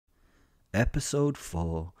Episode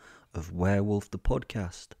 4 of Werewolf the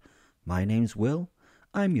podcast. My name's Will,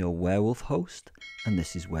 I'm your werewolf host, and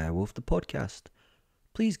this is Werewolf the podcast.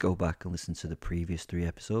 Please go back and listen to the previous 3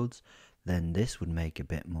 episodes, then this would make a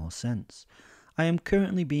bit more sense. I am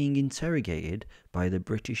currently being interrogated by the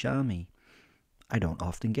British Army. I don't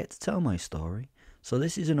often get to tell my story, so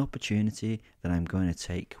this is an opportunity that I'm going to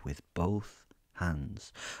take with both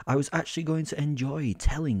hands. I was actually going to enjoy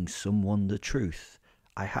telling someone the truth.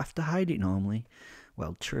 I have to hide it normally.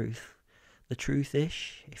 Well, truth. The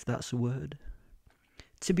truth-ish, if that's a word.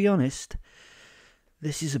 To be honest,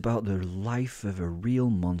 this is about the life of a real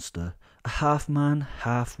monster. A half man,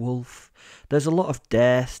 half wolf. There's a lot of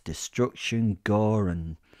death, destruction, gore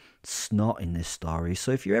and snot in this story,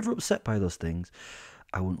 so if you're ever upset by those things,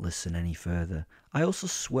 I won't listen any further. I also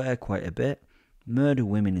swear quite a bit, murder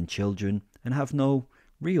women and children, and have no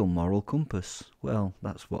real moral compass. Well,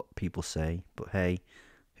 that's what people say, but hey,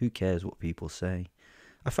 who cares what people say?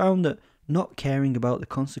 I found that not caring about the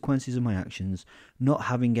consequences of my actions, not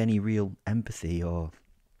having any real empathy or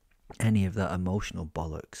any of that emotional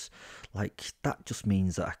bollocks, like that just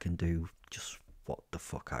means that I can do just what the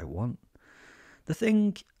fuck I want. The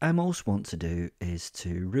thing I most want to do is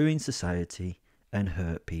to ruin society and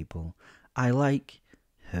hurt people. I like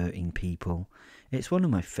hurting people. It's one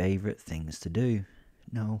of my favourite things to do.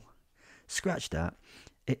 No, scratch that.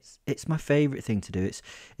 It's my favourite thing to do.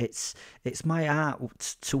 It's my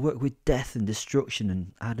art to work with death and destruction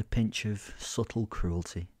and add a pinch of subtle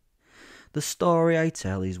cruelty. The story I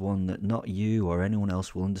tell is one that not you or anyone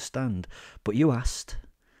else will understand, but you asked.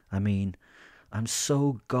 I mean, I'm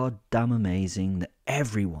so goddamn amazing that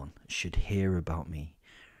everyone should hear about me.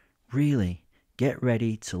 Really, get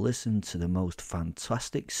ready to listen to the most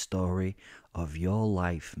fantastic story of your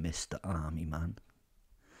life, Mr. Army Man.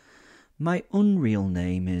 My unreal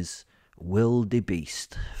name is Will the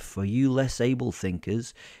Beast. For you less able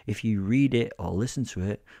thinkers, if you read it or listen to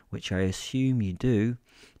it, which I assume you do,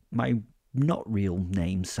 my not real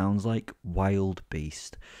name sounds like Wild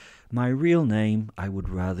Beast. My real name I would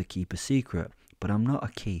rather keep a secret, but I'm not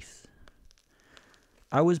a Keith.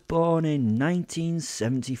 I was born in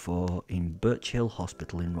 1974 in Birch Hill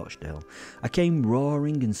Hospital in Rochdale. I came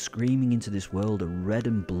roaring and screaming into this world a red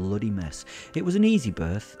and bloody mess. It was an easy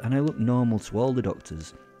birth and I looked normal to all the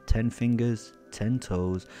doctors. 10 fingers, 10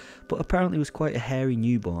 toes, but apparently was quite a hairy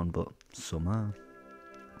newborn, but some are.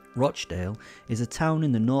 Rochdale is a town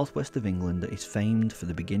in the northwest of England that is famed for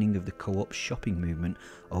the beginning of the co-op shopping movement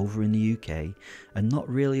over in the UK, and not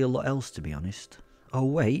really a lot else to be honest. Oh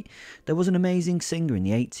wait, there was an amazing singer in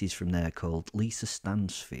the 80s from there called Lisa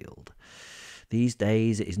Stansfield. These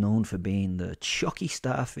days it is known for being the chalky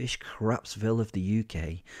starfish Crapsville of the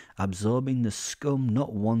UK, absorbing the scum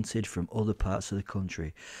not wanted from other parts of the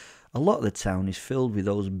country. A lot of the town is filled with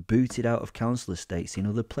those booted out of council estates in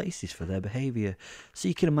other places for their behaviour, so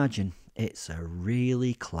you can imagine it's a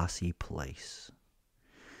really classy place.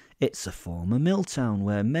 It's a former mill town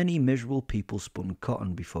where many miserable people spun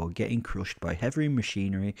cotton before getting crushed by heavy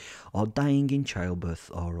machinery or dying in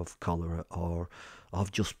childbirth or of cholera or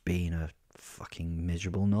of just being a fucking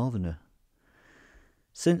miserable northerner.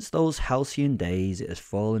 Since those halcyon days it has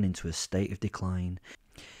fallen into a state of decline.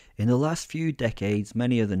 In the last few decades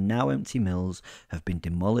many of the now empty mills have been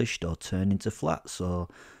demolished or turned into flats or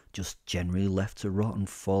just generally left to rot and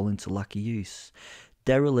fall into lack of use.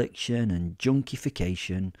 Dereliction and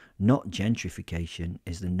junkification, not gentrification,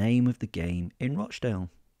 is the name of the game in Rochdale.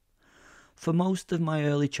 For most of my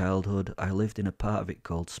early childhood, I lived in a part of it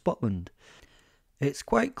called Spotland. It's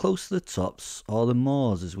quite close to the tops, or the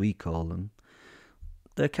moors as we call them.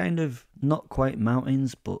 They're kind of not quite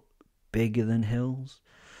mountains, but bigger than hills.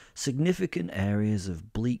 Significant areas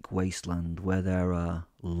of bleak wasteland where there are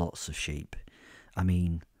lots of sheep. I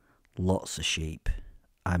mean, lots of sheep.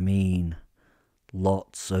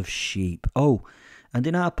 Lots of sheep. Oh, and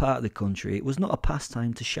in our part of the country, it was not a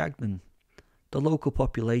pastime to shag them. The local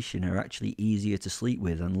population are actually easier to sleep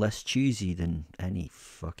with and less choosy than any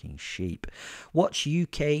fucking sheep. Watch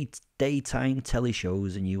UK daytime telly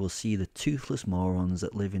shows and you will see the toothless morons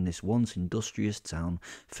that live in this once industrious town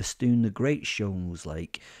festoon the great shows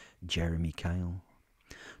like Jeremy Kyle.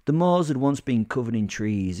 The moors had once been covered in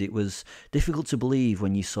trees. It was difficult to believe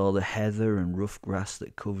when you saw the heather and rough grass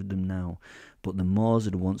that covered them now, but the moors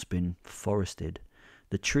had once been forested.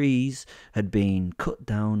 The trees had been cut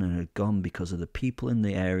down and had gone because of the people in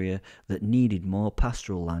the area that needed more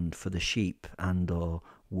pastoral land for the sheep and or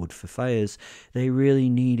wood for fires. They really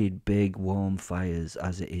needed big warm fires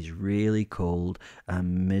as it is really cold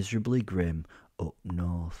and miserably grim up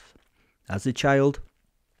north. As a child,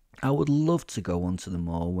 I would love to go onto the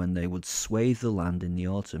moor when they would swathe the land in the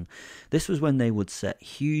autumn. This was when they would set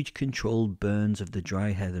huge controlled burns of the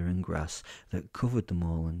dry heather and grass that covered the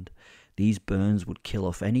moorland. These burns would kill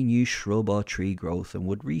off any new shrub or tree growth and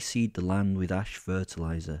would reseed the land with ash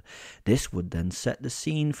fertilizer. This would then set the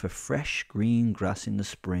scene for fresh green grass in the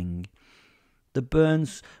spring. The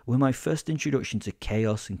burns were my first introduction to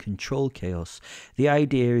chaos and controlled chaos. The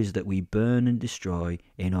idea is that we burn and destroy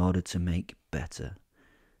in order to make better.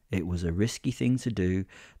 It was a risky thing to do.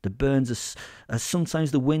 The burns, as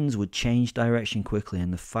sometimes the winds would change direction quickly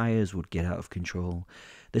and the fires would get out of control.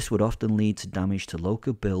 This would often lead to damage to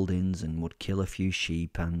local buildings and would kill a few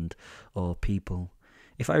sheep or people.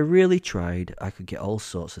 If I really tried, I could get all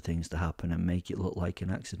sorts of things to happen and make it look like an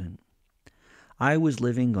accident. I was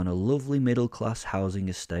living on a lovely middle-class housing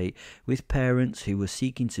estate with parents who were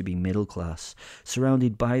seeking to be middle-class,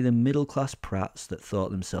 surrounded by the middle-class prats that thought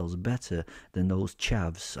themselves better than those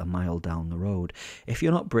chavs a mile down the road. If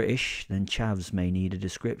you're not British, then chavs may need a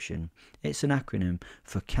description. It's an acronym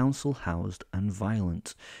for Council Housed and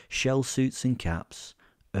Violent. Shell suits and caps.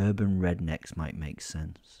 Urban rednecks might make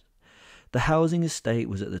sense. The housing estate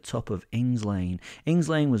was at the top of Ings Lane. Ings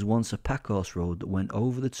Lane was once a packhorse road that went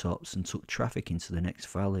over the tops and took traffic into the next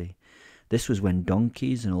valley. This was when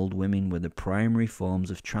donkeys and old women were the primary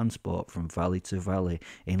forms of transport from valley to valley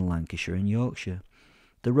in Lancashire and Yorkshire.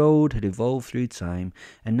 The road had evolved through time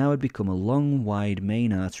and now had become a long, wide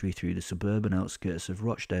main artery through the suburban outskirts of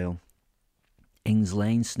Rochdale. Ings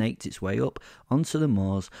Lane snaked its way up onto the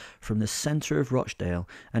moors from the centre of Rochdale,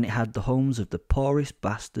 and it had the homes of the poorest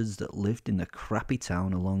bastards that lived in the crappy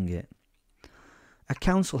town along it. A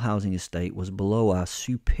council housing estate was below our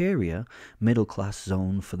superior middle-class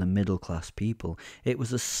zone for the middle-class people. It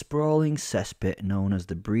was a sprawling cesspit known as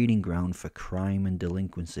the breeding ground for crime and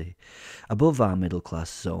delinquency. Above our middle-class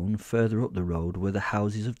zone, further up the road, were the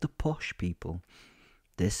houses of the posh people.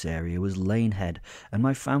 This area was Lanehead, and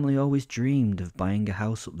my family always dreamed of buying a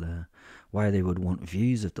house up there. Why they would want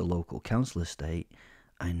views of the local council estate,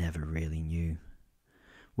 I never really knew.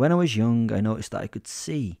 When I was young, I noticed that I could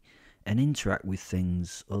see and interact with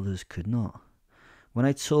things others could not. When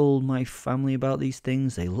I told my family about these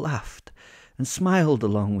things, they laughed and smiled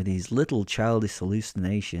along with these little childish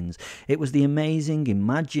hallucinations. It was the amazing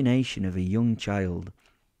imagination of a young child.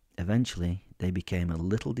 Eventually, they became a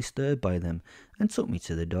little disturbed by them and took me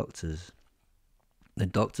to the doctors. The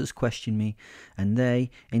doctors questioned me, and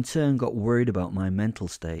they, in turn, got worried about my mental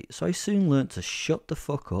state, so I soon learnt to shut the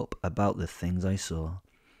fuck up about the things I saw.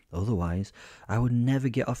 Otherwise, I would never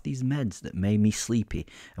get off these meds that made me sleepy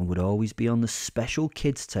and would always be on the special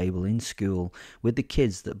kids table in school with the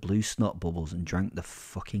kids that blew snot bubbles and drank the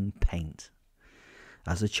fucking paint.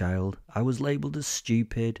 As a child, I was labelled as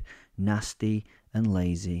stupid, nasty, and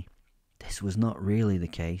lazy. This was not really the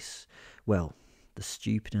case. Well, the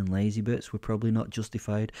stupid and lazy bits were probably not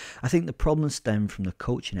justified. I think the problem stemmed from the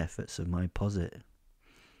coaching efforts of my posit.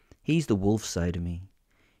 He's the wolf side of me.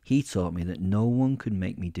 He taught me that no one could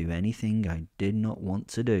make me do anything I did not want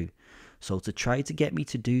to do. So to try to get me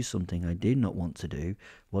to do something I did not want to do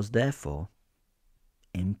was therefore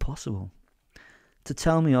impossible. To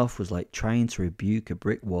tell me off was like trying to rebuke a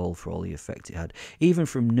brick wall for all the effect it had. Even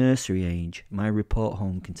from nursery age, my report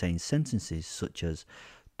home contained sentences such as,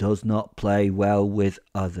 "does not play well with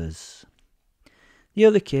others." The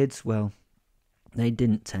other kids, well, they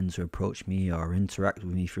didn't tend to approach me or interact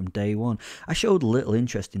with me from day one. I showed little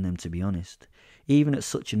interest in them, to be honest. Even at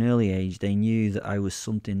such an early age, they knew that I was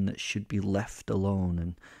something that should be left alone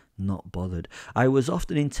and not bothered. I was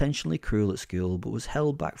often intentionally cruel at school, but was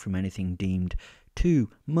held back from anything deemed too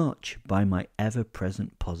much by my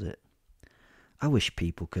ever-present posit. I wish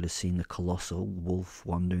people could have seen the colossal wolf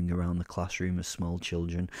wandering around the classroom as small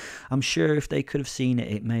children. I'm sure if they could have seen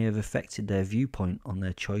it, it may have affected their viewpoint on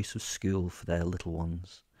their choice of school for their little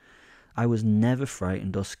ones. I was never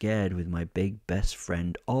frightened or scared, with my big best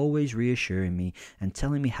friend always reassuring me and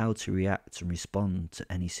telling me how to react and respond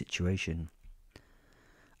to any situation.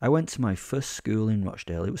 I went to my first school in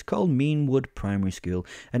Rochdale. It was called Meanwood Primary School,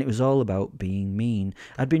 and it was all about being mean.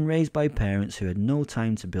 I'd been raised by parents who had no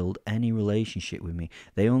time to build any relationship with me.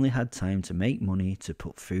 They only had time to make money to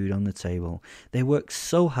put food on the table. They worked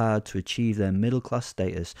so hard to achieve their middle-class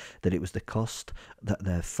status that it was the cost that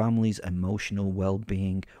their family's emotional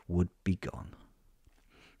well-being would be gone.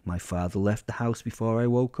 My father left the house before I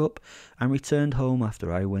woke up and returned home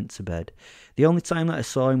after I went to bed. The only time that I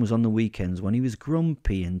saw him was on the weekends when he was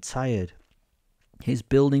grumpy and tired. His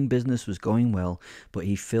building business was going well, but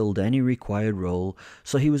he filled any required role,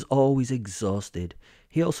 so he was always exhausted.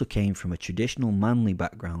 He also came from a traditional manly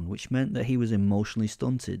background, which meant that he was emotionally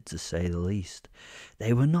stunted, to say the least.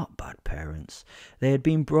 They were not bad parents. They had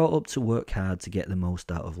been brought up to work hard to get the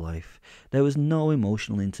most out of life. There was no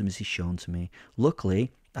emotional intimacy shown to me.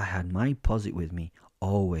 Luckily, I had my posit with me,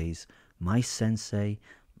 always, my sensei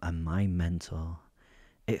and my mentor.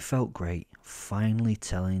 It felt great, finally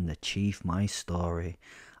telling the chief my story.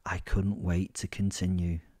 I couldn't wait to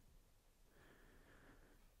continue.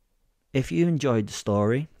 If you enjoyed the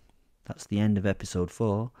story, that's the end of episode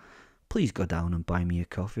 4, please go down and buy me a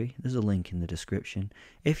coffee. There's a link in the description.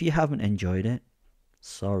 If you haven't enjoyed it,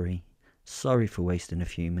 sorry. Sorry for wasting a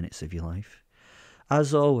few minutes of your life.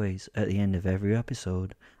 As always, at the end of every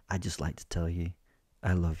episode, I just like to tell you,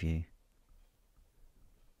 I love you.